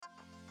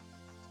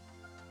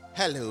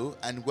Hello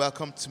and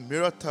welcome to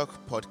Mirror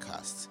Talk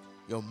Podcast.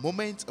 Your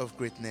moment of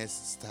greatness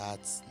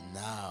starts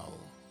now.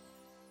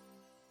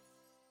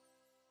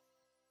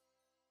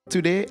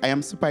 Today, I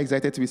am super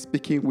excited to be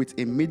speaking with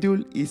a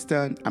Middle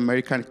Eastern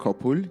American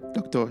couple.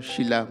 Dr.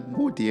 Sheila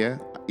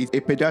Modier is a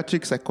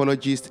pediatric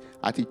psychologist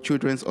at a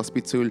children's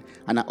hospital,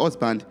 and her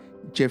husband,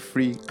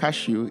 Jeffrey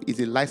Cashew, is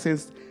a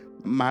licensed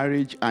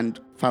marriage and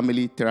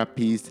family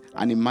therapist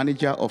and a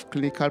manager of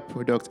clinical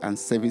product and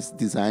service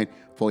design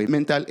for a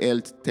mental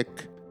health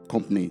tech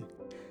company.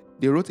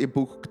 They wrote a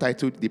book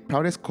titled The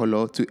Proudest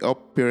Color to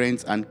help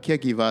parents and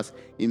caregivers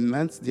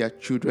immerse their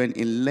children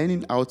in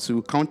learning how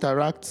to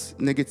counteract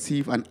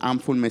negative and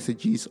harmful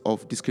messages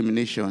of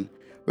discrimination.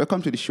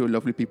 Welcome to the show,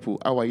 lovely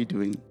people. How are you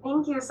doing?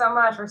 Thank you so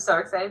much. We're so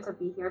excited to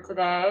be here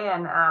today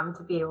and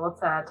to be able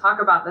to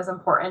talk about this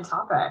important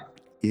topic.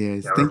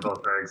 Yes, we're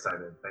both very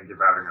excited. Thank you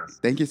for having us.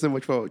 Thank you so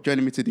much for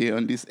joining me today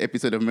on this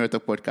episode of Mirror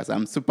Talk Podcast.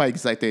 I'm super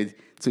excited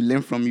to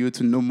learn from you,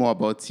 to know more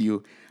about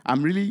you.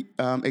 I'm really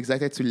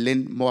excited to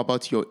learn more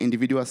about your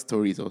individual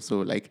stories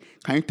also. Like,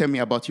 can you tell me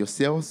about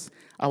yourselves?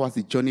 How has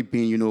the journey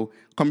been,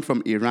 coming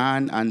from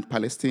Iran and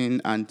Palestine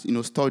and,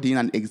 studying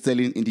and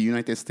excelling in the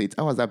United States?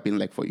 How has that been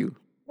like for you?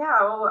 Yeah,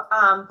 well,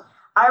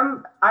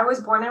 I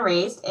was born and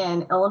raised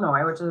in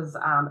Illinois, which is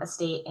a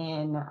state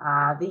in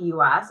the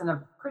U.S. in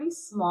a pretty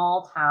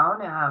small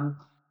town.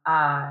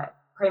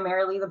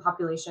 Primarily, the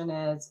population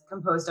is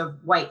composed of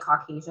white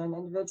Caucasian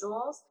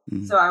individuals.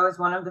 Mm-hmm. So I was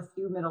one of the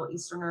few Middle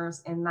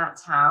Easterners in that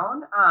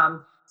town.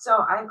 So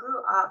I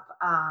grew up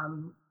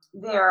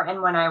there,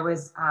 and when I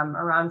was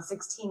around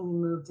 16, we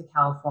moved to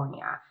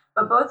California.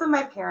 But both of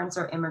my parents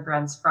are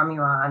immigrants from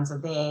Iran, so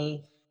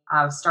they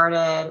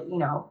started,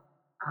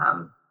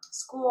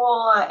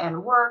 school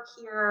and work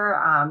here.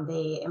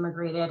 They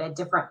immigrated at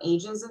different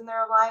ages in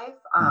their life.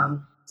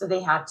 So they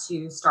had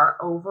to start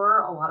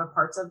over a lot of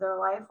parts of their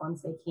life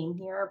once they came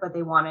here, but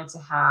they wanted to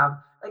have,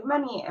 like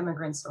many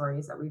immigrant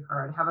stories that we've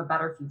heard, have a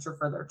better future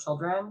for their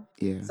children.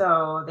 Yeah.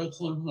 So they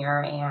came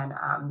here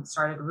and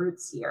started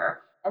roots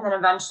here. And then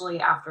eventually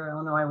after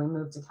Illinois, we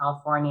moved to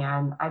California,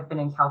 and I've been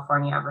in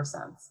California ever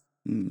since.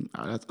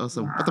 That's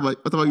awesome. Yeah.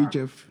 What about you,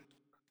 Jeff?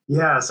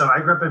 Yeah, so I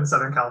grew up in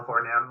Southern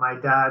California. My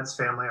dad's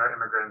family are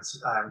immigrants,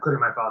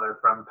 including my father,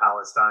 from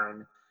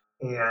Palestine.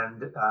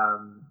 And,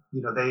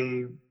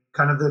 they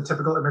kind of the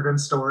typical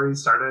immigrant story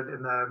started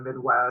in the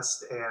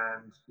Midwest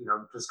and,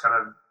 just kind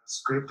of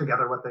scraped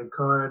together what they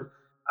could,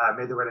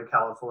 made their way to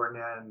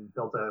California and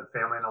built a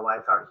family and a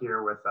life out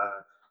here with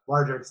a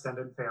larger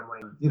extended family.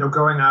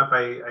 Growing up,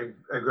 I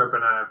grew up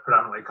in a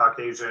predominantly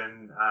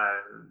Caucasian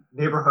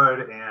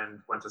neighborhood and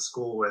went to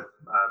school with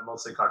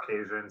mostly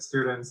Caucasian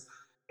students,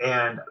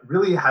 and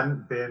really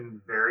hadn't been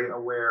very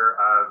aware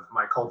of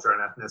my culture and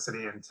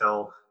ethnicity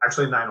until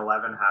actually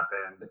 9/11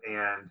 happened.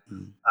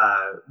 And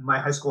my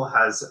high school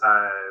has,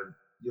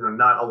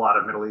 not a lot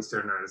of Middle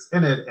Easterners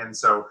in it. And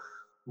so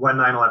when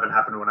 9/11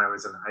 happened when I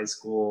was in high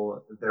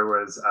school, there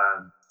was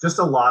just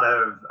a lot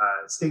of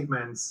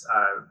statements,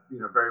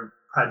 very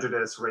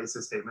prejudiced,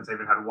 racist statements. I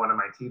even had one of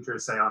my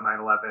teachers say on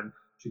 9/11,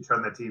 she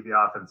turned the TV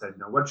off and said,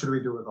 what should we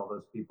do with all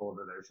those people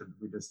over there? Should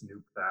we just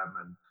nuke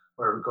them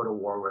or go to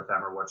war with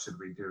them, or what should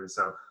we do?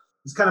 So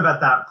it's kind of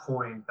at that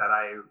point that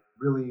I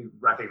really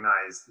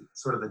recognized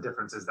sort of the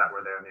differences that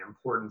were there and the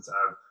importance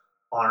of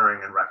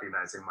honoring and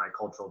recognizing my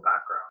cultural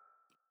background.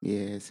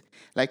 Yes.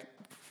 Like,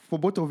 for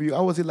both of you,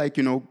 how was it like,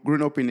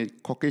 growing up in a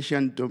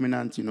Caucasian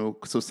dominant,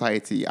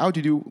 society? How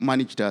did you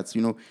manage that,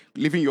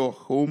 leaving your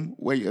home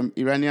where you're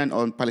Iranian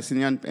or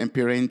Palestinian and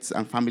parents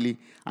and family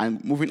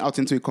and moving out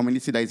into a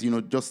community that is,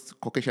 just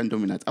Caucasian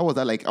dominant? How was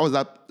that like? How was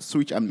that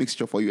switch and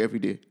mixture for you every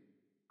day?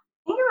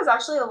 I think it was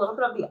actually a little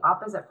bit of the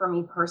opposite for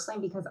me personally,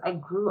 because I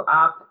grew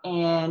up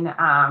in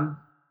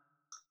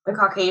the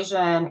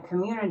Caucasian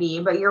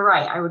community, but you're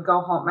right. I would go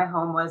home. My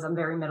home was a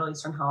very Middle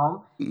Eastern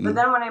home. Mm-hmm. But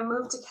then when I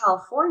moved to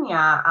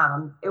California,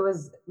 it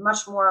was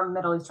much more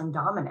Middle Eastern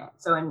dominant.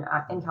 So in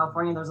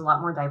California, there's a lot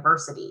more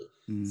diversity.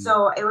 Mm-hmm.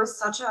 So it was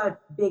such a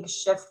big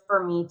shift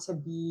for me to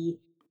be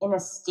in a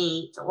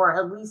state, or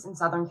at least in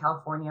Southern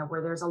California,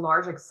 where there's a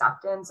large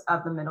acceptance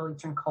of the Middle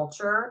Eastern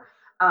culture.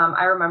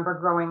 I remember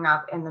growing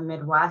up in the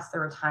Midwest,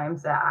 there were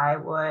times that I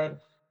would,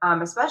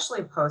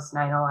 especially post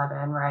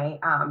 9/11, right?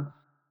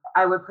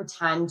 I would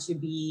pretend to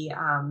be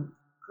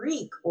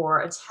Greek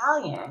or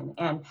Italian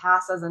and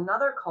pass as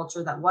another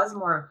culture that was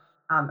more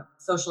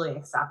socially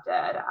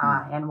accepted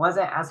and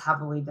wasn't as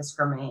heavily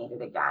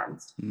discriminated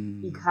against,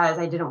 because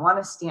I didn't want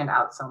to stand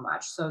out so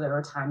much. So there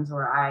were times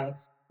where I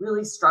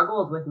really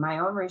struggled with my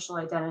own racial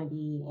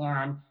identity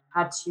and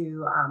had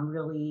to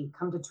really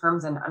come to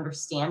terms and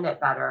understand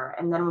it better.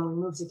 And then when we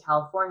moved to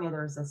California,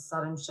 there was this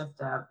sudden shift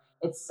of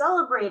it's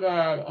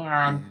celebrated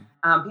and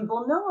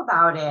people know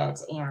about it.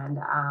 And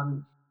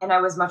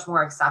I was much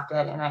more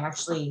accepted. And I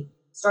actually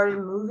started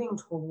moving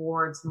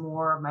towards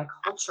more of my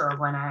culture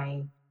when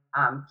I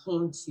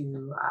came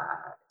to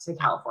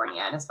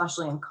California, and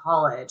especially in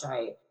college.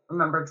 I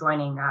remember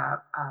joining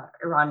a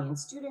Iranian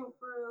student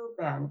group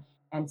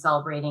and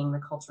celebrating the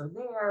culture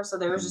there. So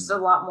there was just a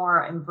lot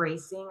more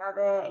embracing of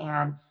it.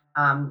 And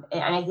And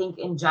I think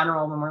in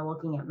general, when we're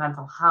looking at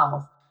mental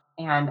health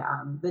and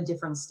the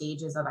different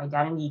stages of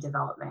identity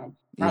development,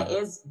 that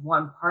is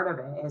one part of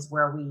it, is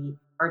where we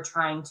are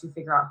trying to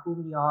figure out who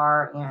we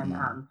are and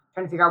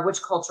trying to figure out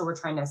which culture we're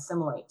trying to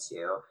assimilate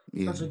to,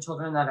 especially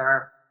children that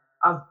are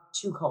of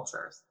two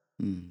cultures.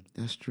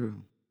 That's true.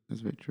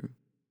 That's very true.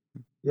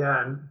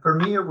 Yeah, and for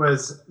me, it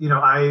was,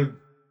 I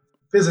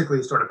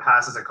physically sort of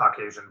pass as a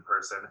Caucasian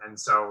person, and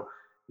so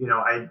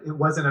it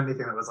wasn't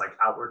anything that was like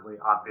outwardly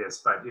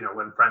obvious, but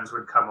when friends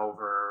would come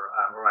over,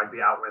 or I'd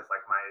be out with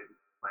like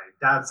my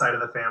dad's side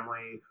of the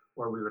family,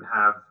 or we would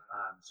have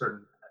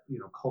certain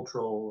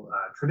cultural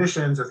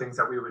traditions or things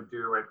that we would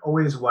do, it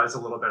always was a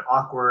little bit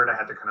awkward. I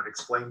had to kind of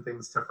explain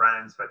things to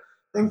friends, but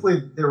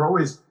thankfully they were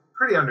always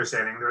pretty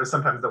understanding. There was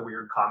sometimes the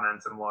weird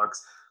comments and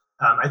looks.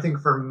 I think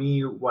for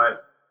me,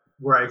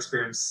 where I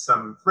experienced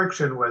some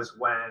friction was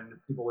when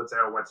people would say,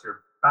 "Oh, what's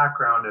your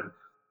background?" And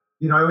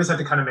I always had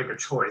to kind of make a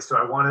choice. Do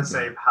I want to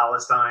say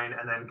Palestine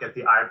and then get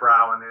the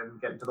eyebrow and then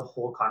get into the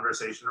whole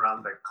conversation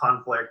around the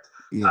conflict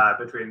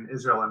between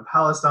Israel and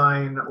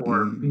Palestine,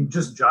 or be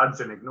just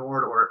judged and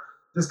ignored, or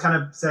just kind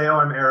of say, "Oh,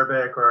 I'm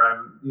Arabic," or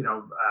 "I'm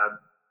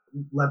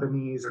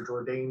Lebanese or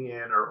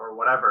Jordanian," or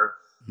whatever.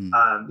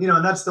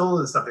 And that still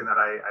is something that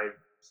I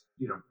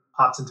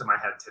pops into my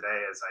head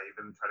today as I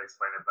even try to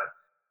explain it. But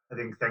I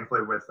think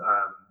thankfully with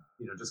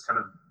just kind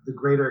of the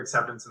greater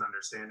acceptance and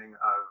understanding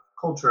of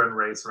culture and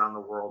race around the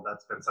world,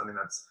 that's been something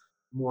that's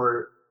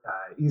more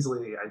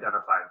easily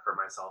identified for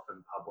myself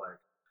in public.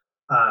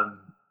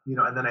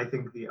 And then I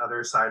think the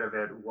other side of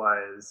it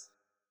was,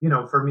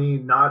 for me,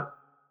 not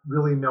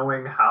really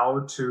knowing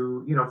how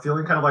to,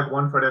 feeling kind of like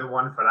 1 foot in,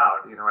 1 foot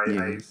out.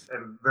 I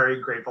am very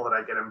grateful that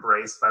I get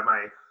embraced by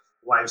my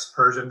wife's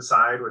Persian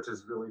side, which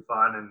is really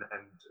fun and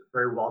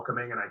very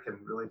welcoming, and I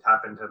can really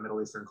tap into Middle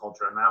Eastern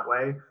culture in that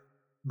way.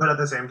 But at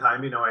the same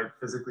time, I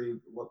physically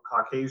look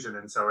Caucasian,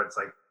 and so it's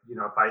like,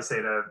 if I say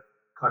to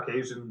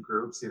Caucasian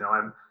groups,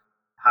 I'm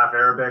half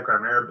Arabic, or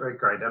I'm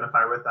Arabic, or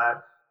identify with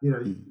that,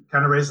 you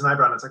kind of raise an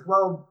eyebrow, and it's like,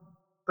 well,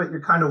 but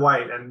you're kind of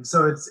white, and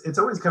so it's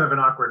always kind of an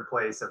awkward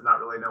place of not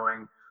really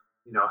knowing,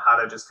 how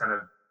to just kind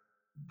of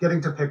getting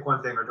to pick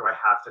one thing, or do I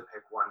have to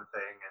pick one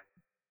thing, and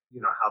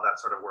how that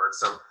sort of works.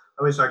 So I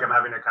always feel like I'm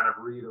having to kind of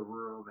read a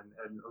room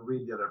and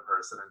read the other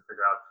person and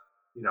figure out,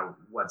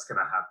 what's going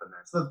to happen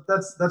there. So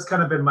that's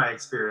kind of been my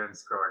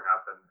experience growing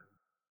up and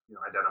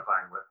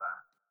identifying with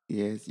that.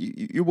 Yes,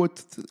 you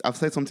both have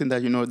said something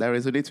that, that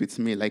resonates with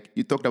me. Like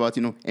you talked about,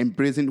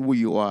 embracing who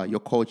you are, your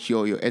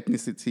culture, your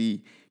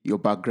ethnicity, your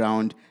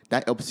background.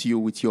 That helps you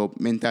with your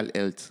mental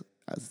health,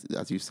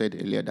 as you said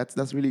earlier.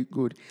 That's really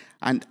good.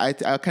 And I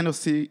kind of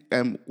see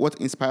what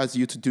inspires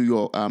you to do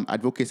your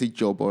advocacy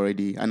job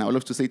already. And I would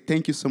love to say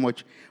thank you so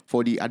much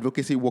for the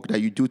advocacy work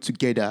that you do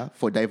together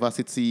for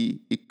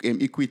diversity,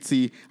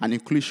 equity, and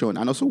inclusion,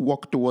 and also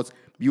work towards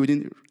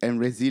building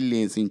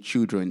resilience in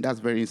children. That's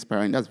very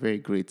inspiring. That's very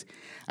great.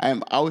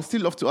 I would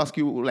still love to ask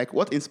you, like,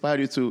 what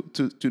inspired you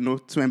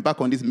to embark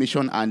on this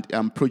mission and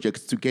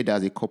projects together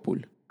as a couple?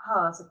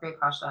 Oh, that's a great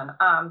question.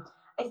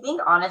 I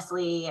think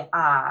honestly,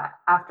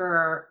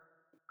 after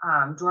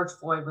George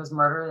Floyd was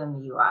murdered in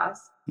the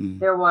U.S.,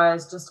 there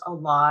was just a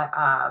lot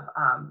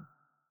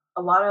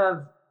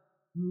of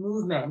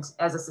movement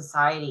as a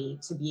society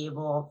to be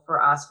able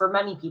for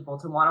many people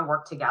to want to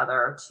work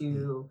together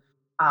to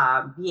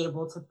be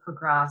able to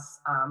progress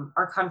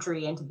our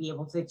country and to be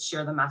able to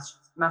share the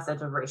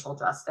message of racial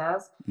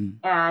justice.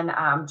 And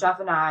Jeff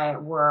and I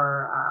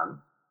were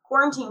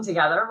quarantined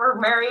together. We're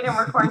married and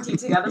we're quarantined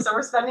together. So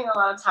we're spending a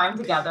lot of time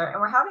together and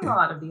we're having a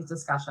lot of these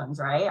discussions,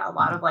 right? A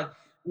lot of like,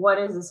 what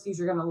is this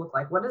future going to look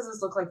like? What does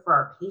this look like for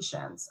our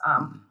patients?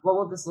 What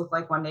will this look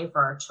like one day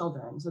for our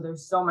children? So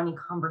there's so many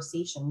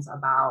conversations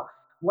about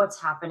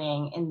what's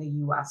happening in the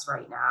US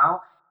right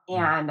now.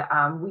 And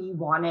we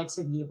wanted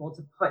to be able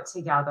to put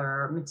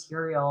together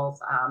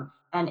materials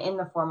and in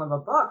the form of a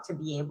book to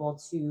be able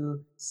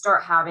to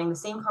start having the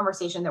same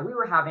conversation that we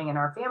were having in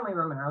our family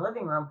room, in our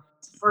living room,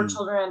 for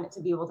children to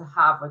be able to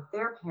have with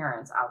their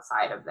parents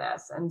outside of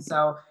this. And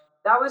so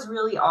that was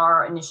really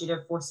our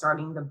initiative for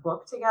starting the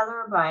book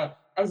together. But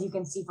as you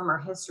can see from our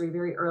history,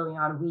 very early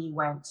on, we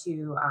went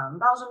to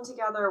Belgium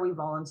together. We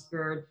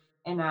volunteered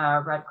in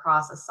a Red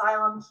Cross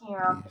asylum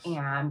camp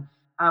and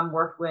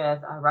worked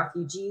with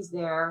refugees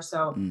there.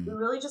 So we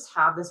really just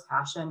have this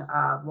passion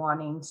of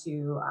wanting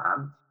to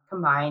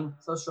combine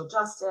social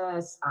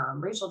justice,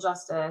 racial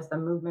justice, the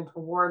movement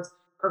towards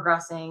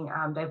progressing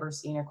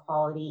diversity and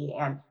equality.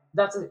 And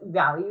that's a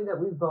value that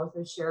we both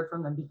have shared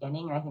from the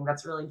beginning. And I think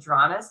that's really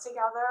drawn us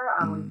together.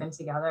 We've been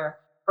together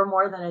for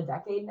more than a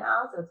decade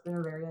now. So it's been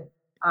a very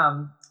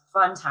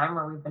fun time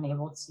where we've been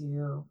able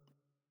to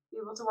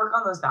work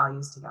on those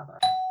values together.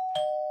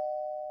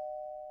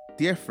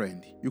 Dear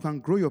friend, you can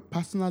grow your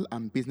personal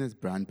and business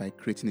brand by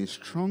creating a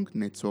strong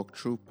network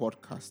through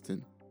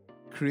podcasting.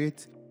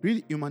 Create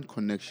real human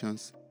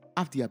connections,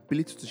 have the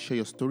ability to share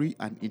your story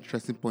and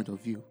interesting point of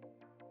view.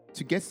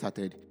 To get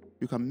started,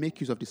 you can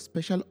make use of the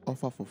special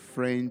offer for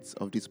friends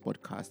of this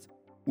podcast,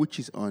 which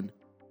is on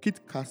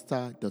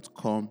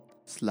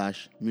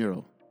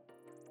kitcaster.com/mirror.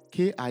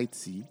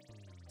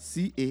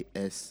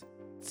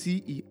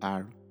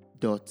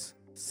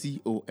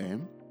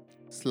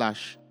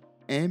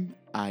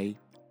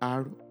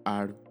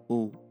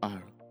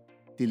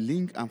 The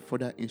link and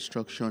further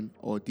instruction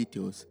or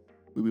details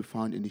will be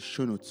found in the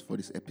show notes for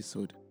this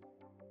episode.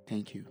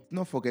 Thank you.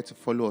 Don't forget to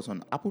follow us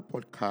on Apple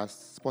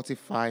Podcasts,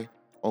 Spotify,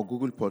 or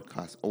Google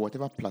Podcasts, or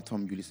whatever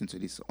platform you listen to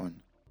this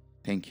on.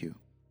 Thank you.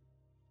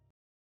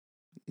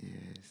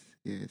 Yes.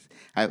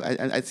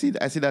 I see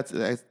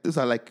that those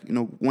are like,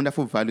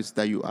 wonderful values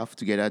that you have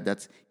together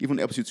that even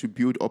helps you to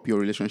build up your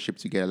relationship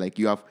together. Like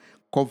you have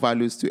core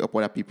values to help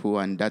other people,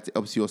 and that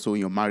helps you also in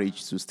your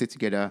marriage to stay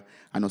together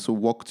and also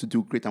work to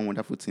do great and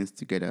wonderful things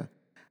together.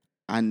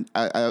 And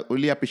I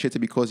really appreciate it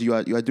because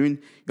you're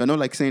not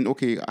like saying,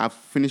 okay, I've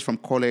finished from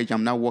college,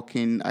 I'm now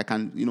working, I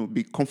can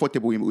be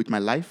comfortable with my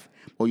life,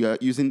 but you're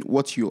using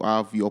what you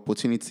have, your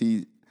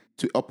opportunity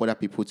to help other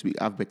people to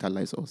have better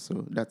lives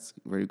also. That's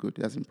very good.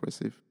 That's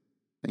impressive.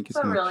 Thank you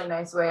so much. That's a really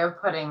nice way of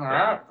putting it.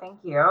 Yeah.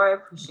 Thank you. I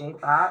appreciate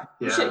that.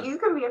 Yeah. You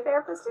can be a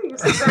therapist too. You're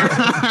so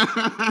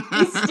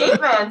these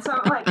statements.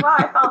 I'm like, wow,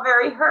 I felt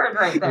very heard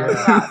right there.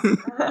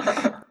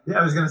 Yeah,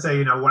 I was going to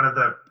say,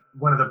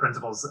 one of the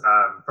principles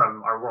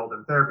from our world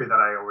in therapy that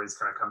I always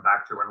kind of come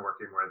back to when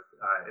working with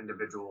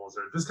individuals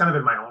or just kind of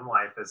in my own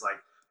life is like,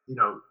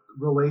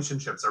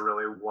 relationships are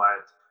really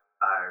what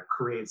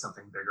create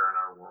something bigger in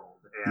our world.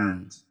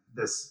 And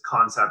this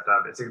concept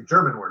of, it's a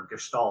German word,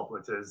 Gestalt,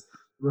 which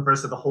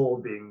refers to the whole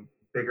being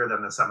bigger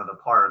than the sum of the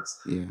parts.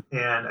 Yeah.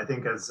 And I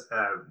think as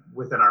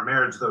within our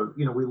marriage, though,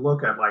 we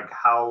look at like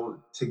how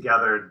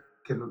together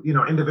can,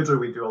 individually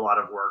we do a lot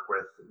of work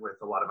with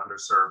a lot of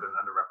underserved and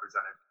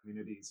underrepresented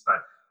communities,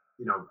 but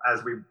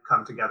as we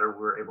come together,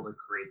 we're able to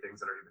create things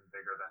that are even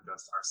bigger than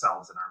just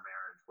ourselves and our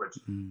marriage, which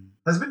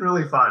has been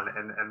really fun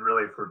and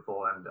really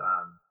fruitful. And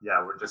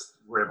we're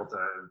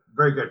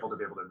very grateful to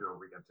be able to do what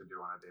we get to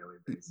do on a daily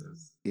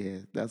basis.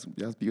 Yeah, that's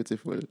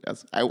beautiful.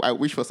 I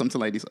wish for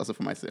something like this also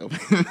for myself.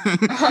 So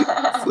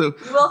you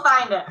will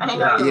find it. I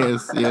know. Yeah.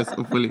 Yes,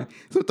 hopefully.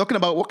 So talking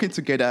about working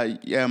together,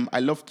 I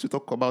love to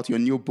talk about your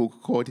new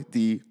book called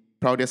The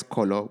Proudest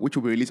Color, which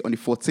will be released on the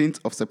 14th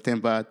of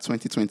September,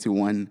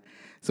 2021.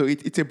 So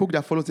it's a book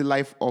that follows the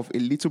life of a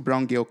little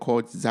brown girl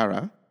called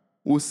Zara,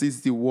 who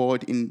sees the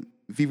world in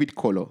vivid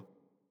color.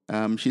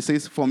 She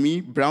says, for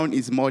me, brown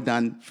is more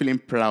than feeling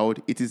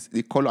proud. It is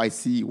the color I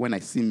see when I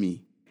see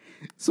me.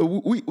 So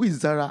who is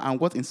Zara, and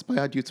what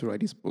inspired you to write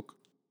this book?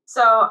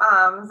 So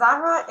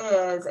Zara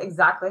is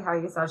exactly how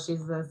you said.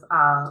 She's this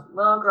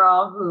little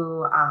girl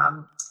who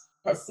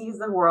sees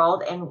the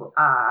world in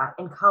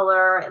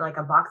color, like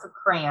a box of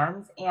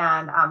crayons.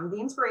 And the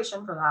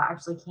inspiration for that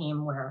actually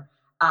came where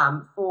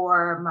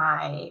for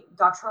my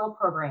doctoral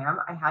program,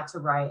 I had to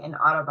write an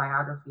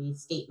autobiography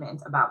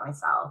statement about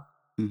myself.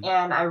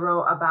 And I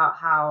wrote about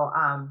how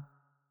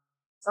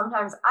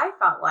sometimes I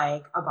felt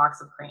like a box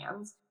of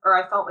crayons, or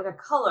I felt like a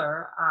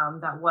color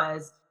that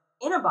was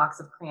in a box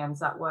of crayons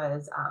that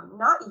was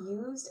not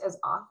used as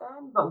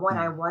often, but when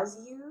I was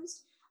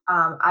used,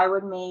 I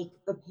would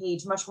make the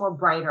page much more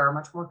brighter,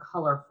 much more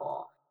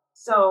colorful.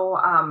 So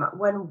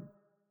when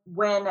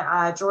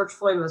George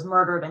Floyd was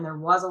murdered, and there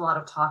was a lot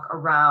of talk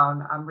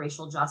around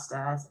racial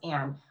justice,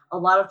 and a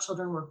lot of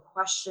children were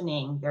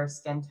questioning their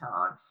skin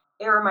tone,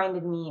 it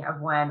reminded me of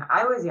when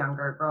I was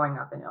younger, growing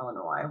up in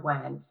Illinois,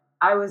 when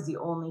I was the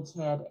only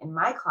kid in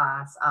my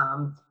class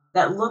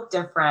that looked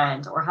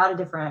different or had a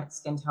different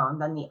skin tone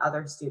than the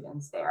other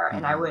students there.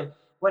 And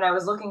when I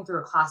was looking through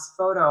a class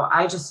photo,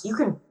 you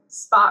can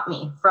spot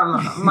me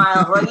from a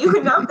mile, like you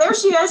can know, there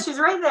she is, she's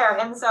right there.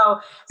 And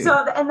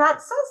and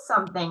that says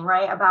something,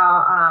 right,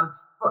 about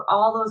for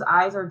all those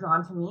eyes are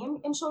drawn to me,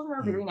 and children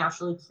are very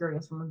naturally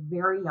curious from a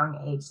very young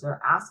age.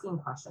 They're asking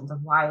questions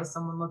of why does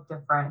someone look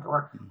different,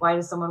 or why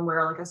does someone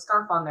wear like a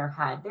scarf on their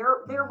head?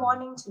 They're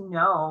wanting to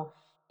know.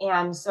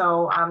 And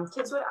so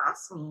kids would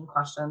ask me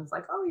questions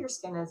like, oh, your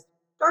skin is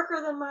darker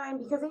than mine,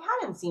 because they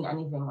hadn't seen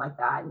anything like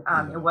that.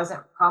 It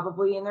wasn't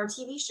probably in their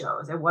TV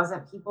shows. It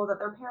wasn't people that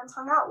their parents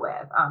hung out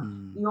with.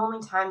 The only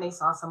time they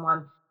saw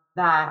someone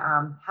that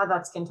had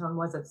that skin tone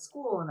was at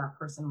school, and that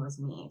person was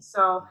me.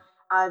 So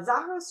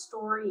Zahra's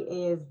story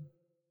is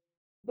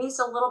based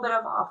a little bit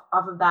off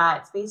of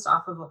that. It's based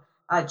off of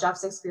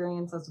Jeff's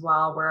experience as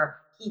well, where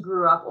he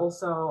grew up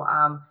also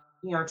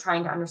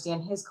trying to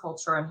understand his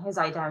culture and his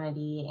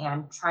identity,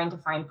 and trying to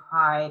find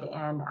pride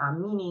and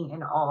meaning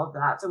in all of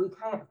that. So we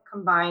kind of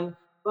combine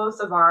both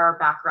of our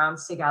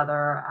backgrounds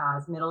together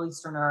as Middle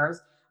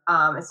Easterners,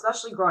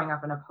 especially growing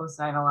up in a post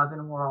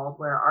 9/11 world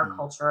where our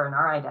culture and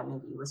our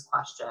identity was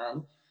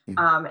questioned.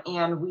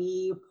 And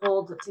we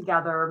pulled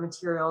together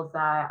materials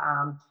that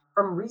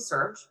from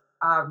research,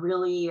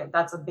 really,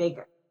 that's a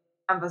big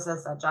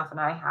emphasis that Jeff and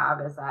I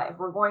have, is that if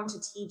we're going to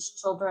teach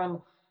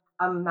children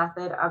a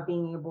method of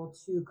being able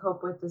to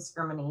cope with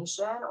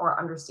discrimination or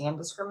understand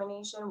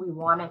discrimination, we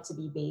want it to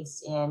be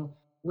based in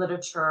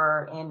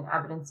literature, in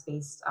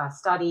evidence-based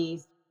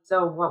studies.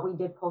 So what we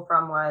did pull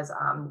from was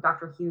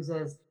Dr.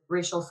 Hughes's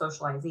racial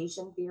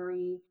socialization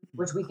theory,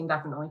 which we can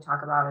definitely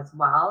talk about as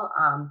well,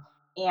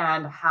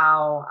 and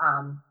how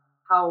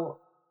how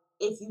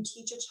if you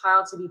teach a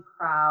child to be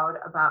proud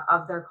about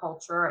of their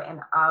culture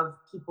and of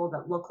people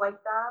that look like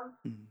them,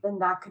 Mm. then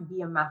that could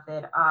be a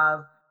method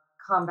of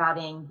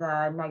combating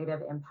the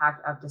negative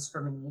impact of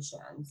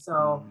discrimination.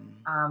 So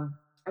Mm.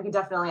 I could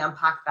definitely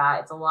unpack that.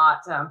 It's a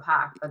lot to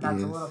unpack, but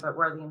that's a little Yes. bit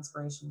where the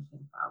inspiration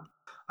came from.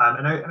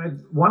 And I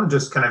want to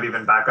just kind of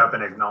even back up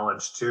and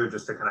acknowledge too,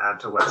 just to kind of add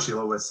to what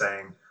Sheila was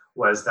saying,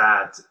 was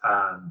that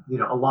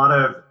a lot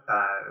of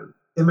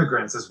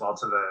immigrants as well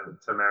to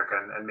America,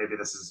 and maybe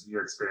this is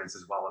your experience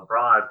as well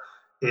abroad,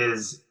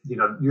 is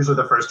usually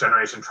the first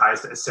generation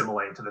tries to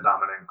assimilate to the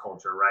dominant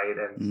culture, right?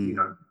 And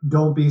Mm.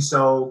 don't be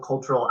so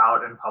cultural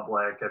out in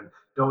public, and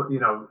don't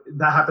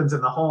that happens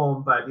in the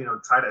home, but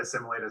try to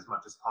assimilate as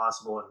much as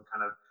possible and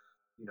kind of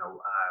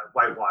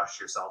whitewash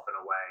yourself in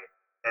a way.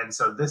 And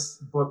so this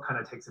book kind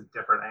of takes a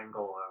different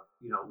angle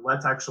of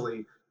let's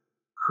actually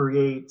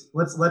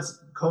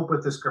let's cope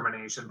with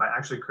discrimination by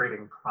actually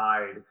creating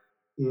pride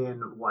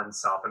in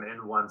oneself and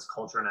in one's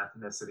culture and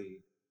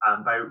ethnicity,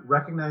 by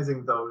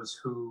recognizing those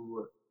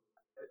who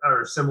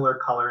are similar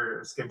color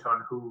or skin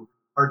tone who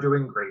are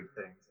doing great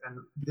things. And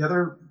the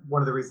other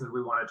one of the reasons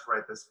we wanted to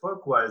write this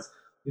book was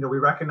we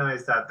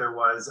recognized that there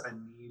was a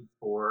need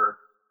for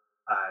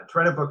to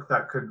write a book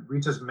that could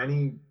reach as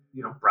many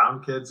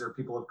brown kids or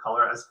people of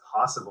color as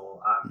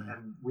possible, Mm.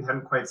 and we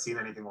hadn't quite seen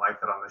anything like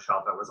that on the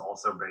shelf that was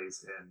also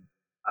based in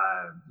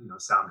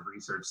sound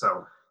research.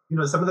 So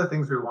some of the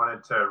things we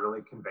wanted to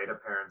really convey to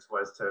parents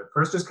was to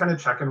first just kind of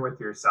check in with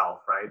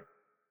yourself, right?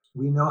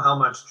 We know how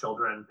much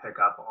children pick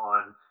up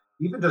on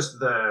even just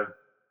the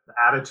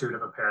attitude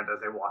of a parent as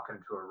they walk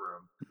into a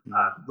room.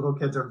 Mm. Little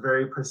kids are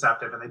very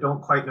perceptive, and they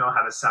don't quite know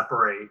how to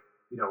separate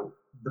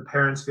the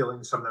parents'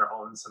 feelings from their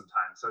own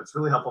sometimes. So it's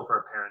really helpful for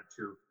a parent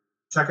to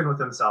check in with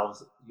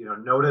themselves,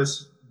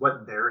 notice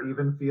what they're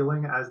even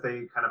feeling as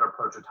they kind of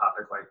approach a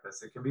topic like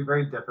this. It can be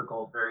very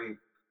difficult, very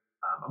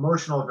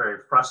emotional, very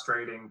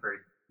frustrating, very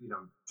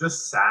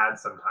just sad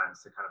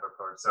sometimes to kind of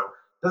approach. So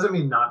it doesn't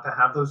mean not to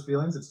have those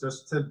feelings. It's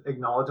just to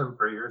acknowledge them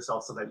for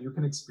yourself so that you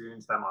can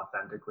experience them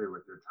authentically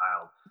with your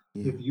child.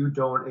 Yeah. If you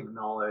don't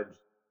acknowledge,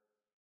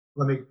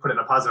 let me put it in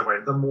a positive way,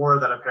 the more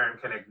that a parent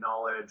can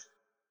acknowledge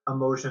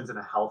emotions in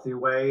a healthy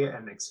way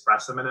and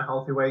express them in a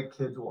healthy way,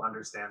 kids will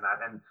understand that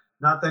and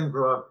not then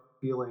grow up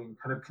feeling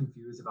kind of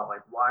confused about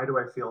like, why do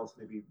I feel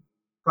maybe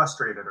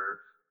frustrated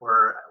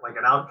or like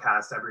an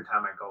outcast every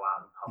time I go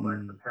out in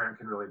public. The Mm. parent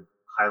can really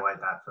highlight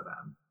that for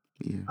them.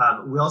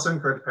 Yeah. We also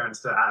encourage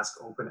parents to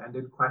ask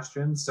open-ended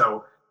questions.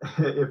 So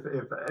if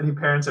any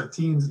parents of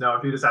teens know,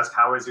 if you just ask,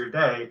 how was your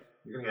day?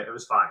 You're gonna get, it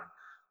was fine.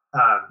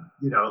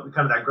 Kind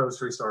of that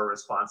grocery store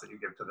response that you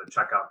give to the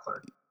checkout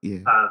clerk.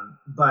 Yeah.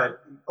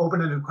 But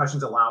open-ended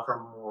questions allow for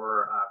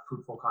more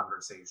fruitful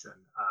conversation.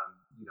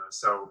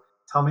 So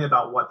tell me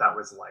about what that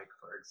was like,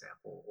 for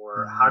example,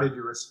 or how Mm. did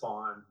you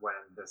respond when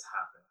this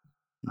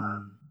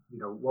happened?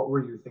 Mm. What were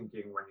you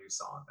thinking when you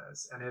saw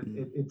this? And it, Mm.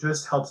 it, it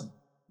just helps,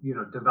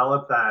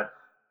 develop that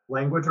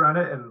language around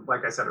it. And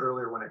like I said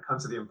earlier, when it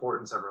comes to the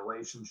importance of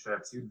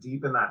relationships, you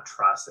deepen that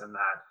trust and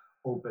that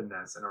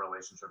openness in a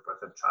relationship with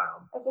a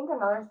child. I think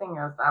another thing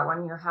is that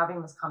when you're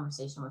having this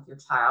conversation with your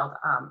child,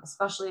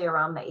 especially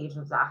around the age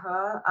of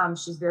Zahra,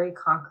 she's very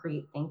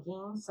concrete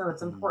thinking. So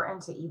it's Mm.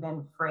 important to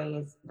even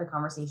phrase the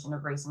conversation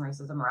of race and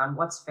racism around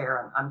what's fair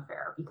and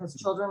unfair, because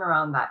children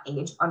around that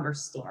age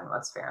understand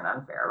what's fair and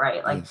unfair,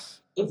 right? Like Yes.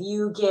 if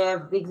you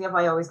give the example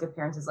I always give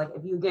parents is like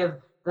if you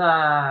give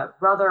the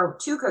brother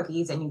two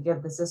cookies and you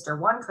give the sister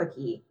one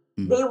cookie,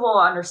 Mm. they will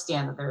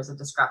understand that there's a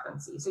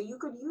discrepancy. So you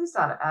could use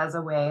that as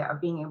a way of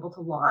being able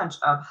to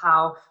launch of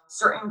how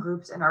certain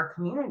groups in our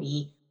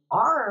community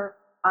are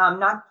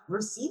not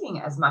receiving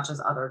as much as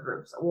other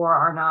groups or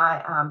are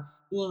not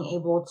being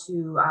able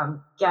to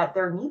get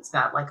their needs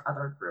met like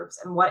other groups.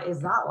 And what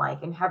is that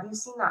like? And have you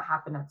seen that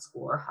happen at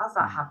school or has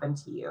that Mm. happened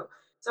to you?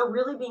 So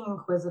really being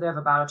inquisitive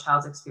about a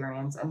child's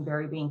experience and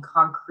very being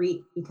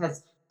concrete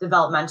because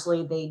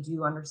developmentally they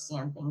do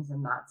understand things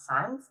in that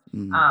sense.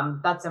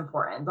 Mm. That's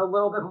important. The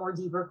little bit more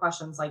deeper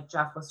questions like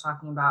Jeff was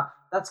talking about,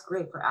 that's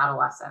great for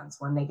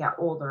adolescents when they get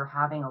older,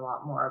 having a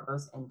lot more of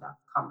those in-depth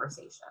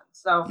conversations.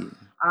 So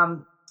Yeah.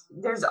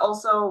 there's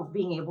also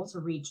being able to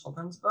read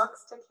children's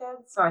books to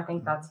kids. So I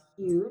think Mm. that's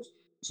huge. Yeah.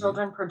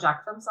 Children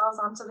project themselves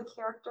onto the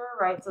character,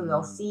 right? So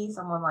they'll Mm. see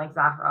someone like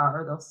Zahra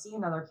or they'll see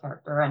another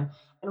character and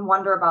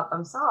wonder about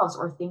themselves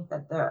or think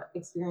that the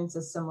experience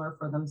is similar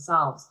for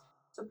themselves.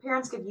 So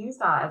parents could use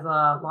that as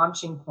a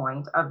launching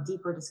point of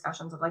deeper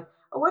discussions of like,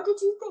 oh, what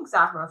did you think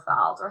Zahra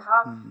felt, or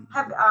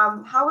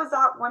Mm. how was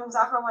that when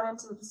Zahra went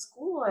into the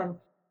school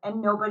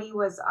and nobody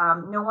was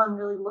no one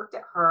really looked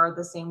at her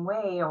the same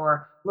way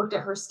or looked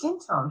at her skin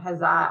tone. Has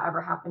that ever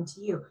happened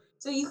to you?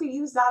 So you could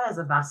use that as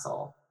a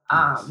vessel.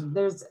 Yes.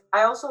 There's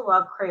I also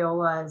love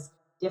Crayola's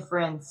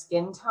different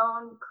skin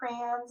tone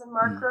crayons and Mm.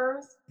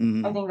 markers. I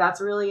Mm. think that's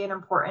really an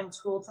important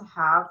tool to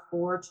have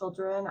for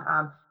children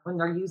when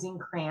they're using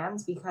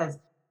crayons because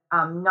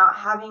not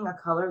having a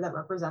color that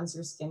represents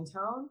your skin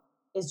tone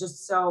is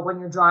just so when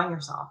you're drawing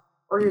yourself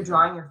or you're Yeah.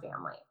 drawing your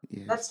family.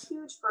 That's Yes.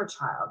 huge for a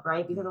child,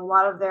 right? Because Mm. a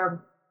lot of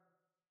their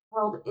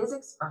world is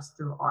expressed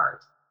through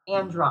art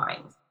and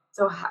drawings.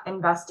 So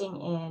investing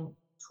in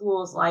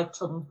tools like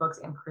children's books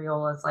and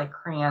Crayolas like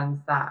crayons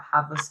that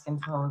have the skin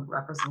tone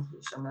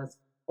representation is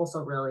also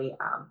really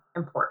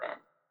important.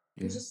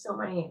 There's just so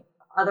many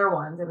other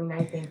ones. I mean,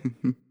 I think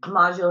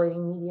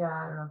modulating media,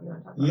 I don't know if you want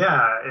to talk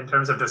about that. In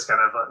terms of just kind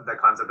of the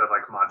concept of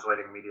like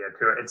modulating media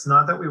too, it's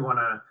not that we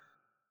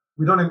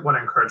don't want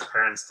to encourage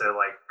parents to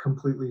like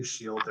completely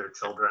shield their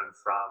children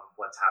from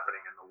what's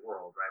happening in the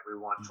world, right? We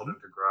want children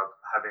to grow up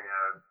having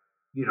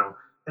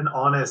an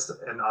honest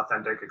and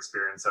authentic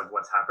experience of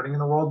what's happening in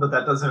the world, but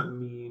that doesn't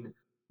mean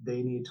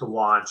they need to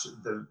watch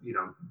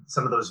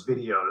some of those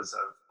videos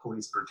of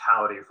police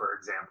brutality, for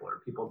example, or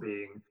people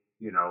being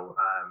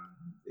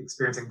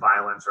experiencing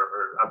violence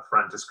or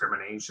upfront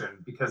discrimination,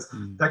 because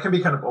that can be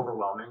kind of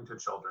overwhelming to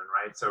children,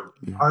 right? So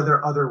are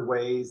there other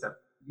ways that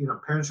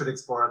parents should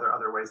explore? Are there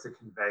other ways to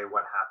convey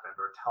what happened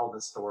or tell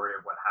the story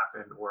of what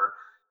happened or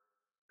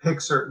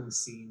pick certain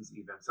scenes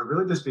even? So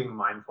really just being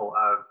mindful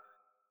of,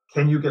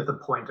 can you get the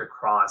point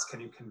across?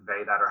 Can you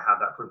convey that or have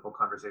that fruitful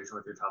conversation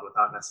with your child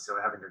without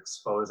necessarily having to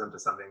expose them to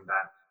something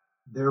that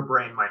their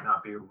brain might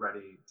not be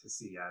ready to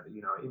see yet?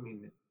 I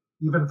mean,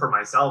 even for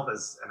myself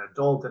as an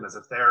adult and as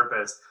a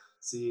therapist,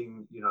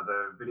 seeing,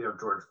 the video of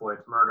George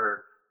Floyd's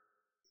murder,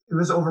 it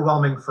was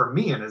overwhelming for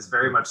me and is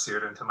very much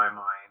seared into my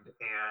mind.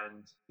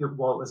 And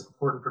while it was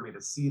important for me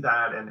to see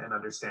that and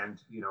understand,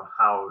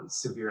 how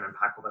severe and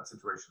impactful that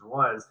situation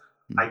was,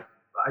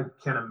 I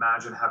can't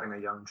imagine having a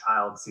young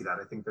child see that.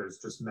 I think there's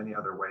just many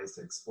other ways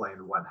to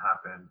explain what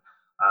happened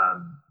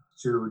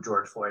to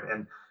George Floyd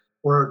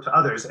or to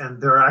others. And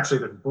there are actually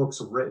been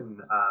books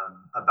written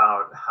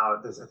about how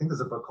I think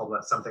there's a book called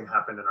Something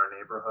Happened in Our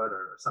Neighborhood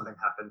or Something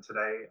Happened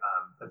Today,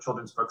 a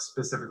children's book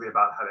specifically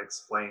about how to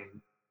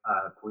explain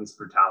police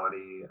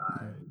brutality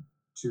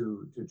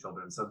to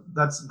children. So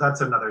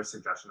that's another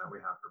suggestion that we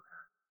have for parents.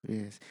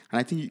 Yes, and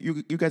I think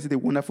you guys did a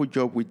wonderful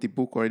job with the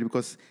book already,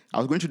 because I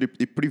was going through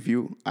the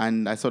preview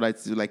and I saw that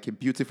it's like a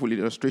beautiful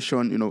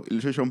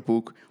illustration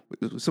book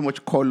with so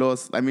much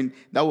colors. I mean,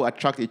 that will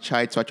attract a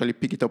child to actually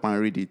pick it up and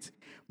read it.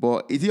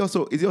 But is it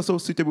also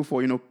suitable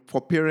for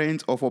for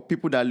parents or for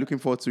people that are looking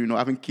forward to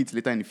having kids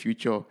later in the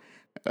future?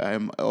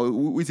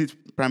 Or is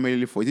it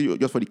primarily for? Is it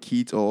just for the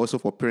kids or also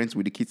for parents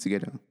with the kids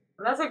together?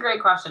 That's a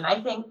great question.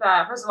 I think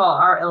that, first of all,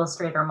 our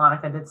illustrator,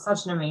 Monica, did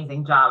such an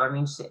amazing job. I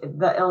mean,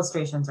 the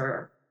illustrations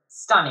are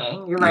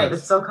stunning. You're right.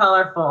 It's so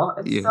colorful.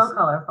 It's so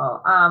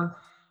colorful.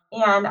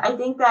 And I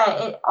think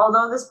that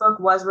although this book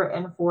was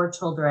written for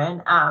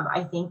children,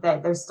 I think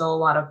that there's still a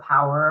lot of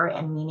power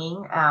and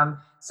meaning.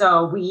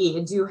 So we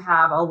do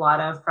have a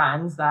lot of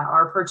friends that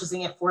are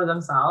purchasing it for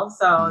themselves.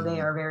 So they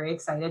are very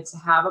excited to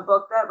have a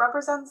book that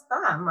represents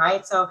them,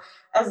 right? So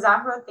as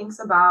Zahra thinks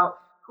about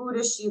who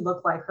does she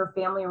look like, her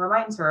family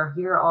reminds her,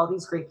 here are all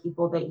these great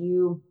people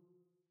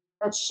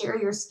that share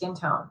your skin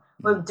tone,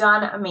 who have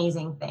done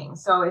amazing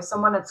things. So if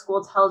someone at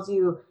school tells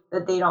you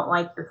that they don't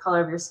like your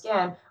color of your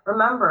skin,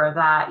 remember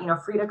that,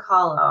 Frida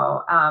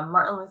Kahlo,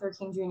 Martin Luther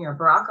King Jr.,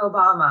 Barack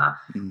Obama,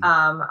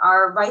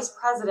 our vice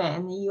president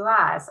in the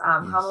US,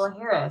 Kamala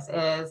Harris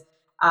is,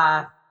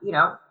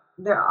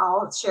 they're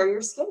all share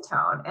your skin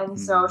tone. And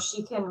so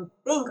she can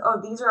think, oh,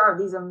 these are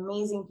these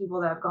amazing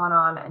people that have gone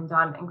on and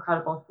done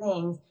incredible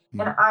things.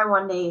 And I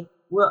one day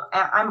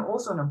I'm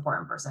also an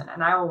important person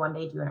and I will one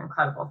day do an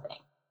incredible thing.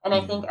 And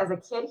I think as a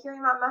kid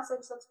hearing that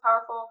message, that's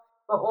powerful,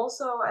 but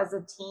also as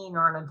a teen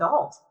or an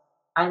adult,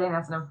 I think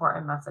that's an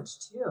important message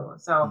too.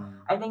 So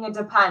I think it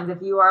depends. If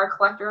you are a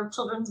collector of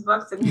children's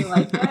books and you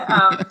like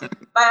it,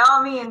 by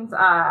all means,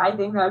 I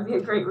think that would be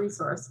a great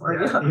resource for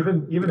you.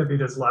 Even if you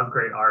just love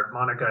great art,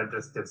 Monica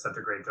just did such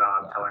a great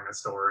job telling a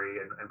story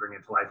and bringing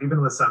it to life, even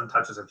with some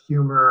touches of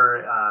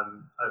humor.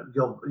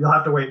 You'll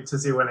have to wait to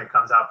see when it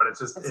comes out, but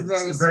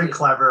it's very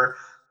clever.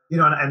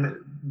 And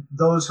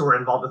those who were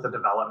involved with the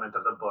development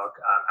of the book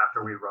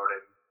after we wrote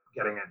it,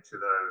 getting it to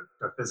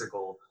the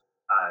physical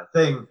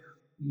thing,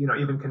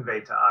 even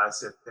conveyed to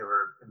us, if they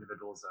were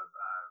individuals of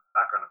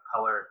background of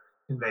color,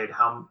 conveyed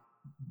how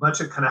much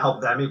it kind of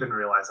helped them even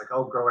realize, like,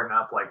 oh, growing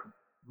up, like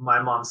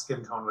my mom's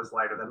skin tone was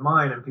lighter than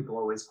mine, and people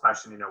always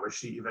question, was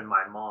she even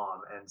my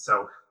mom? And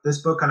so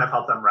this book kind of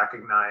helped them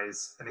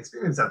recognize an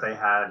experience that they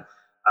had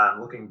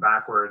looking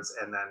backwards,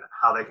 and then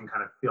how they can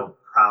kind of feel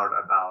proud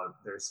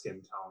about their skin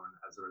tone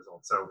as a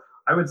result. So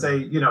I would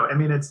say,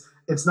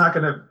 it's not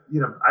going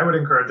to, I would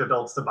encourage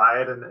adults to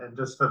buy it and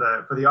just for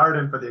the art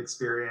and for the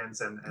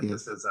experience and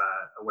just as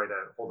a way to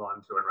hold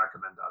on to and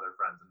recommend to other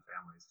friends and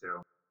families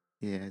too.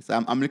 Yes,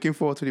 I'm looking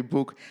forward to the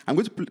book. I'm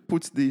going to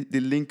put the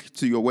link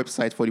to your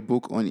website for the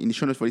book in the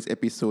show notes for this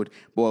episode.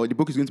 But the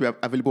book is going to be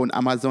available on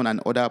Amazon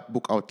and other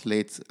book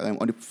outlets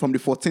from the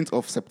 14th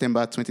of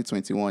September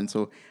 2021.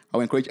 So I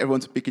will encourage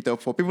everyone to pick it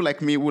up. For people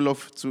like me who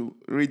love to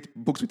read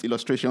books with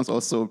illustrations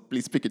also,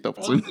 please pick it up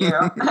too. Thank you.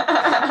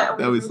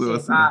 That was so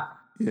awesome.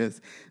 Yes.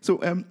 So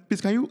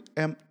please, can you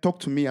talk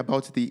to me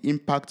about the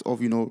impact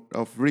of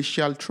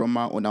racial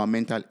trauma on our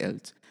mental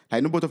health? I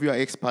know both of you are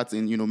experts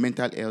in,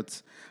 mental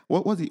health.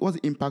 What's the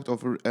impact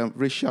of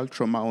racial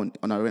trauma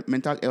on our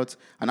mental health,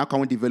 and how can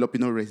we develop,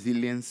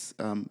 resilience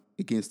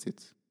against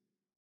it?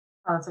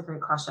 Oh, that's a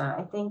great question.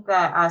 I think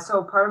that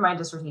so part of my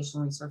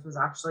dissertation research was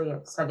actually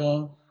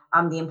studying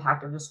the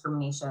impact of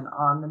discrimination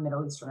on the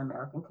Middle Eastern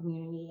American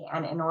community.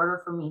 And in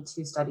order for me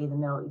to study the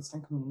Middle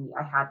Eastern community,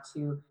 I had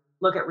to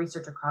look at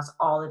research across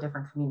all the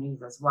different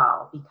communities as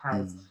well,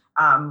 because Mm,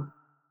 um,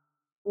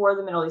 for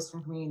the Middle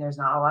Eastern community, there's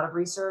not a lot of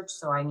research.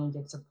 So I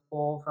needed to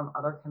pull from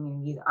other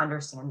communities,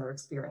 understand their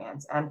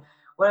experience. And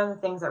one of the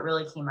things that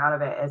really came out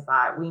of it is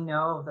that we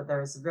know that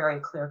there's very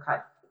clear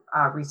cut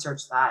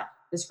research that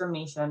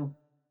discrimination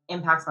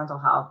impacts mental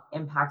health,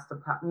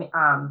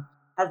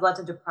 has led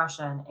to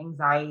depression,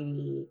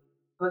 anxiety,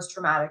 post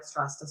traumatic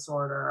stress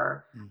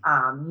disorder,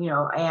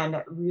 mm,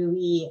 and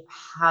really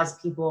has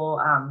people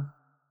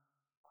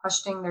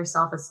questioning their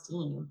self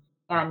esteem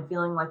and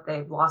feeling like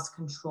they've lost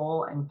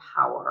control and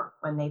power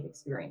when they've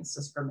experienced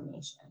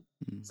discrimination.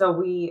 mm, So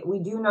we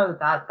do know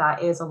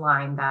that is a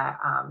line that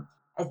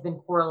has been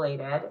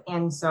correlated.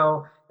 And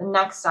so the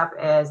next step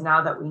is,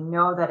 now that we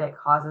know that it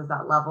causes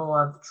that level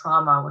of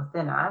trauma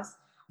within us,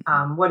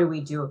 what do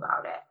we do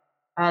about it?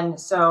 And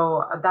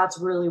so that's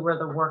really where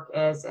the work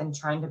is in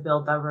trying to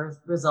build the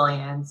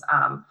resilience.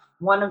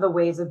 One of the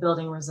ways of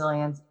building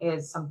resilience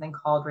is something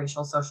called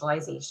racial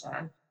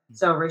socialization.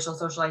 So racial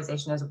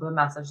socialization is the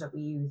message that we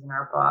use in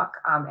our book.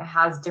 It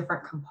has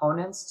different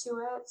components to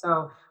it.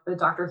 So with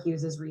Dr.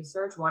 Hughes's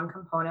research, one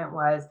component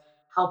was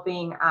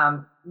helping,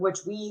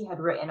 which we had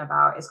written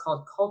about, is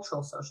called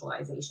cultural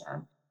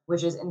socialization,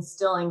 which is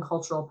instilling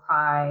cultural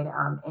pride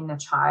in a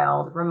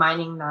child,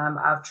 reminding them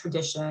of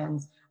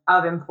traditions,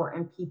 of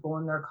important people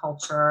in their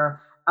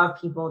culture,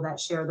 of people that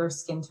share their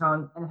skin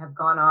tone and have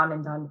gone on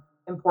and done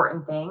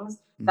important things.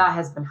 mm, That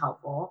has been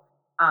helpful.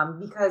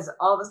 Because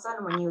all of a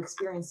sudden, when you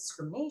experience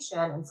discrimination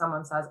and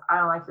someone says, I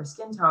don't like your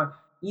skin tone,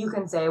 you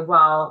can say,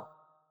 well,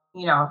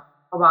 you know,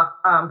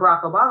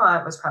 Barack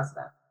Obama was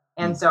president.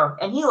 And mm. so,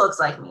 and he looks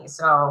like me.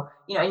 So,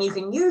 and you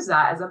can use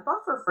that as a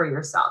buffer for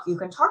yourself. You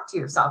can talk to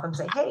yourself and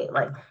say, hey,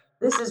 like,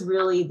 these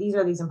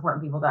are these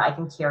important people that I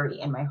can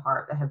carry in my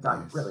heart that have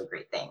done Yes. really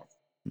great things.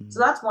 So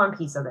Mm, that's one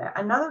piece of it.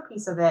 Another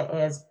piece of it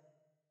is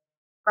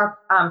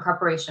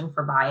preparation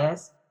for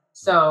bias.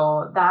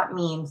 So that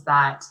means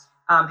that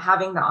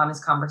having the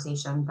honest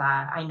conversation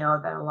that I know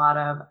that a lot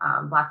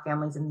of Black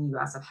families in the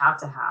U.S. have had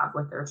to have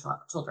with their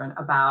children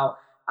about,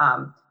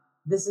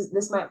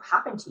 this might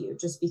happen to you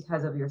just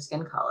because of your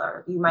skin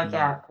color. You might mm,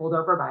 get pulled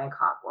over by a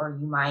cop, or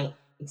you might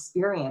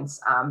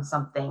experience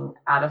something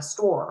at a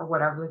store, or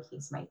whatever the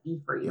case might be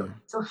for you. yeah.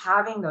 So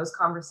having those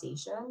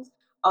conversations,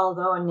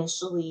 although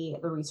initially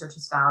the research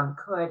has found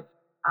could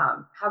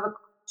have a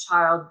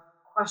child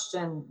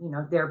question,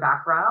 their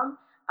background,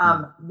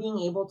 Mm, being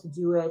able to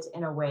do it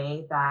in a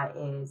way that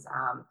is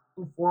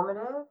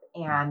informative,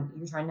 mm, and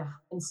you're trying to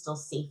instill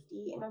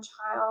safety in a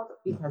child, mm,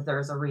 because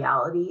there's a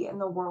reality in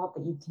the world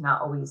that you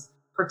cannot always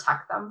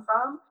protect them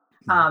from.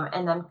 yeah.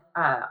 And then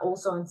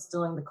also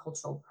instilling the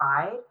cultural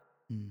pride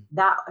Mm,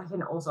 that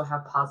can also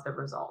have positive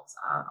results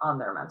on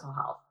their mental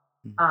health.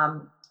 mm,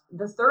 Um,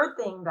 the third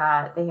thing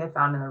that they have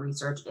found in the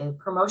research is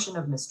promotion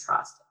of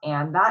mistrust.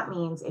 And that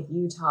means if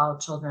you tell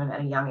children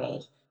at a young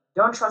age,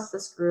 don't trust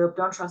this group,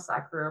 don't trust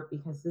that group,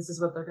 because this is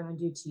what they're going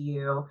to do to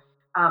you,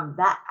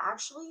 that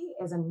actually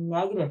is a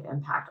negative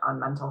impact on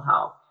mental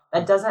health.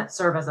 That mm, doesn't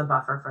serve as a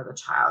buffer for the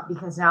child,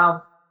 because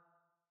now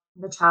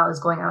the child is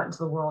going out into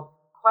the world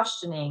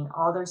questioning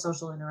all their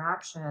social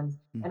interactions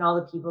mm, and all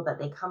the people that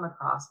they come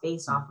across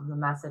based mm, off of the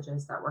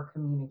messages that were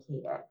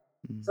communicated.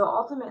 mm, So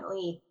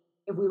ultimately,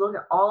 if we look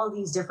at all of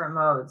these different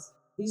modes,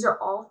 these are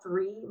all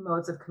three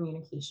modes of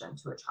communication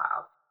to a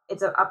child.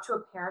 It's up to a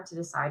parent to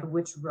decide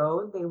which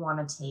road they want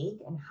to take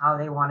and how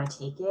they want to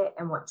take it,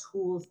 and what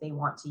tools they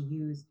want to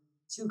use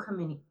to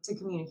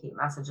communicate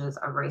messages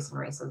of race and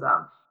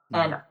racism. mm,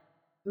 And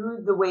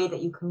through the way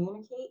that you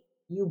communicate,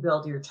 you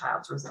build your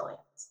child's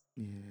resilience.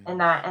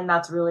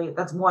 yes.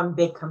 That's one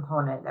big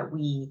component that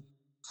we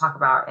talk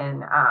about,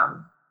 and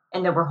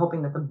that we're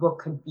hoping that the book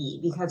could be.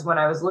 Because when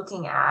I was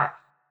looking at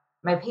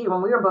when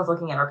we were both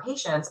looking at our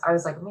patients, I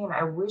was like, man,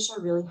 I wish I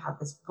really had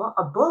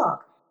a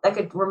book that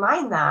could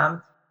remind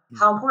them Mm,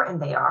 how important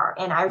they are.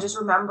 And I mm, just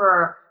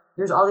remember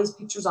there's all these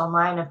pictures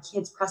online of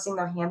kids pressing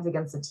their hands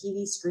against the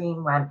TV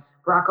screen when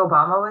Barack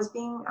Obama was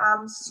being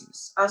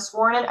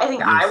sworn in. I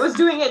think I yes. was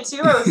doing it too.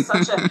 It was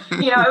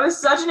it was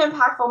such an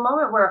impactful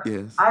moment where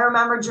Yes. I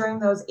remember during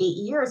those 8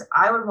 years,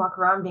 I would walk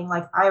around being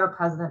like, I have a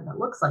president that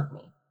looks like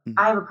me. Mm,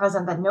 I have a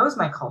president that knows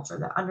my culture,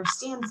 that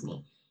understands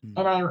me. mm,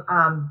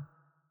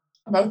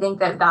 And I think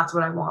that that's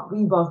what I want.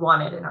 We both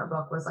wanted in our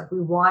book, was like, we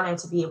wanted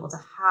to be able to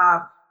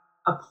have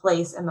a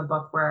place in the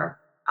book where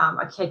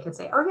a kid could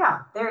say, oh yeah,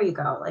 there you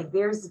go. Like,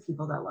 there's the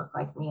people that look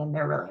like me and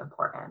they're really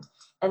important.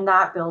 And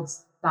that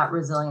builds that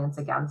resilience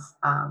against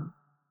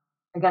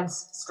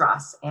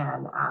stress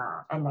and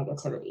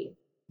negativity.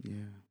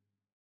 yeah.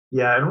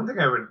 Yeah, and one thing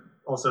I would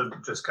also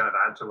just kind of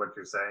add to what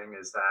you're saying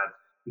is that,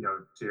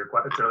 to your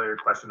earlier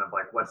question of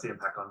like, what's the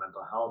impact on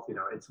mental health?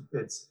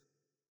 It's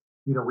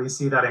we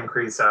see that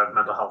increase of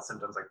mental health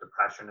symptoms like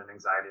depression and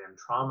anxiety and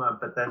trauma,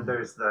 but then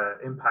there's the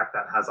impact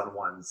that has on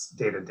one's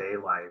day-to-day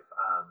life.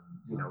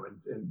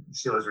 And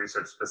Sheila's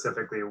research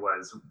specifically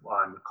was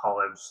on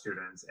college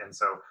students. And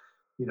so,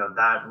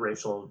 that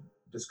racial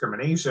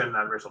discrimination,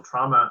 that racial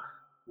trauma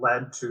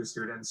led to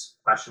students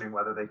questioning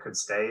whether they could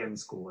stay in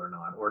school or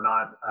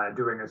not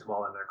doing as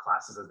well in their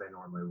classes as they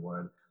normally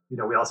would.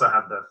 We also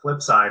have the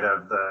flip side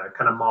of the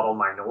kind of model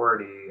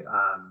minority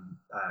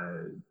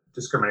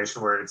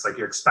discrimination, where it's like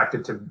you're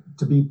expected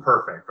to be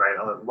perfect, right?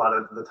 A lot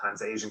of the times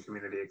the Asian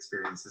community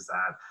experiences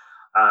that,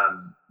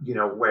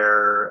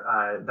 where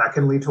that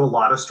can lead to a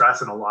lot of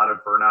stress and a lot of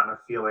burnout and a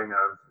feeling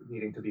of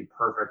needing to be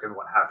perfect, and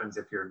what happens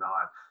if you're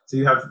not. So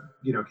you have,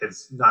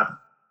 kids not,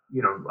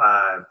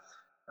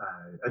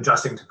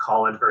 adjusting to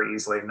college very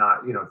easily,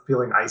 not,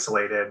 feeling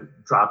isolated,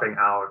 dropping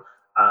out.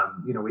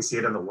 We see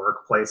it in the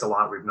workplace a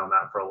lot. We've known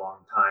that for a long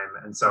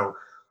time. And so,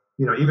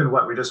 even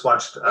what we just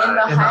watched In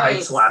the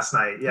Heights last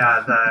night.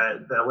 Yeah,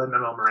 the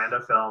Lin-Manuel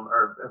Miranda film,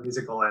 or a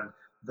musical, and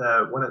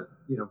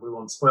we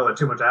won't spoil it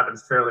too much. It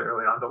happens fairly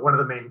early on, but one of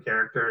the main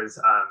characters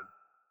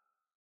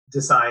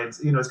decides,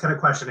 is kind of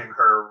questioning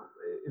her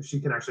if she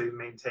can actually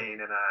maintain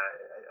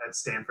at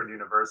Stanford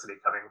University,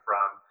 coming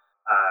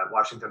from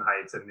Washington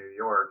Heights in New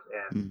York,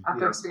 and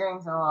after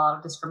experiencing a lot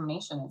of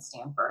discrimination at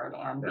Stanford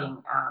and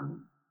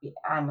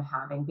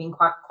being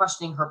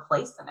questioning her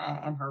place in it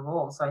and her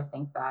role. So I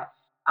think that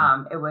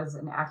it was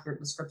an accurate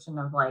description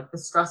of like the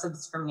stress of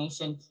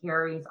discrimination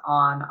carries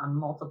on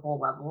multiple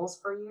levels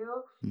for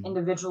you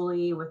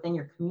individually, within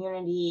your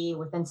community,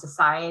 within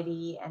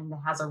society, and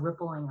has a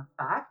rippling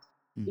effect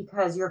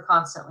because you're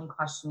constantly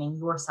questioning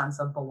your sense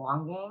of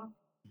belonging.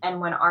 And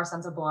when our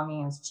sense of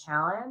belonging is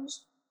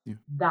challenged,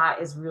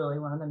 that is really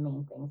one of the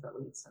main things that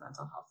leads to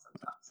mental health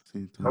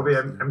symptoms. Toby,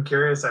 I'm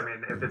curious. I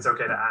mean, if it's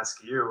okay to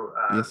ask you,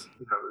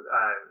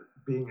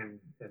 being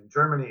in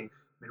Germany,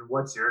 I mean,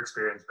 what's your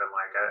experience been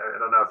like? I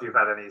don't know if you've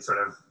had any sort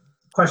of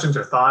questions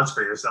or thoughts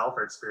for yourself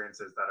or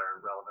experiences that are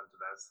relevant to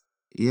this.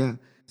 Yeah.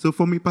 So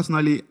for me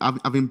personally,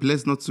 I've been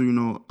blessed not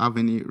to, have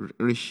any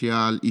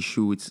racial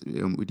issue with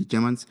the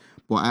Germans,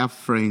 but I have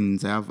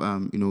friends, I have,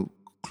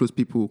 close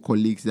people,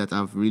 colleagues that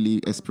have really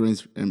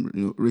experienced,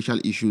 racial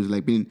issues,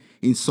 like being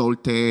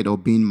insulted or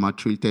being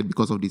maltreated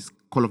because of this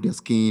color of their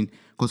skin,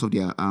 because of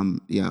their,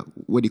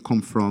 where they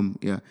come from.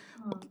 Yeah.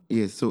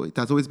 Yes, so it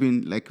has always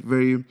been like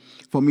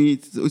for me,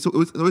 it's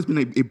always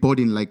been a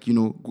burden, like,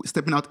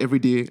 stepping out every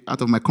day out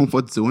of my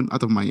comfort zone,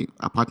 out of my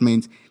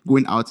apartment,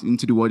 going out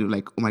into the world,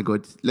 like, oh my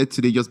God, let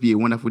today just be a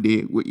wonderful day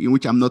in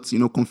which I'm not,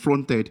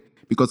 confronted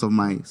because of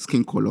my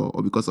skin color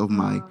or because of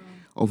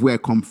of where I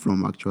come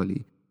from,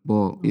 actually.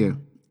 But yeah,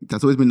 it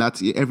has always been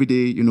that every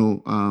day,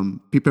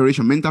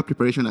 preparation, mental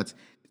preparation that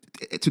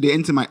today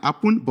anything might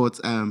happen, but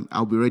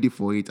I'll be ready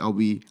for it.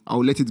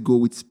 I'll let it go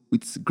with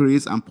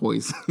grace and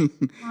poise.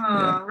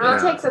 Really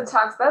takes a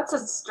tax. That's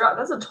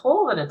a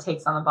toll that it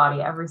takes on the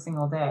body every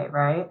single day,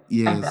 right?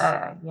 Yes.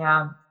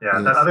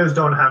 That others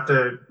don't have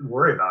to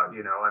worry about.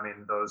 I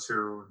mean, those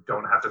who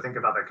don't have to think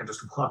about that can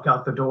just walk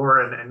out the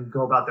door and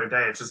go about their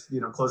day. It's just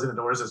closing the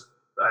doors is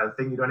a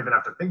thing you don't even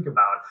have to think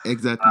about.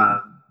 Exactly.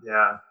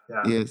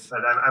 Yes.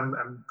 But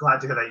I'm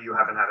glad to hear that you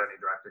haven't had any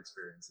direct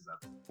experiences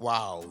of it.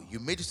 Wow, you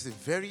made it to the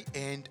very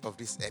end of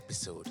this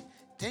episode.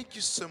 Thank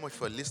you so much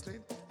for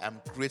listening.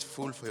 I'm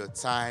grateful for your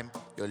time,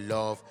 your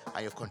love,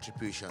 and your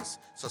contributions.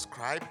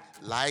 Subscribe,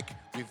 like,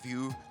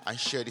 review, and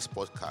share this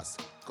podcast.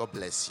 God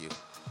bless you.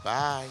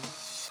 Bye.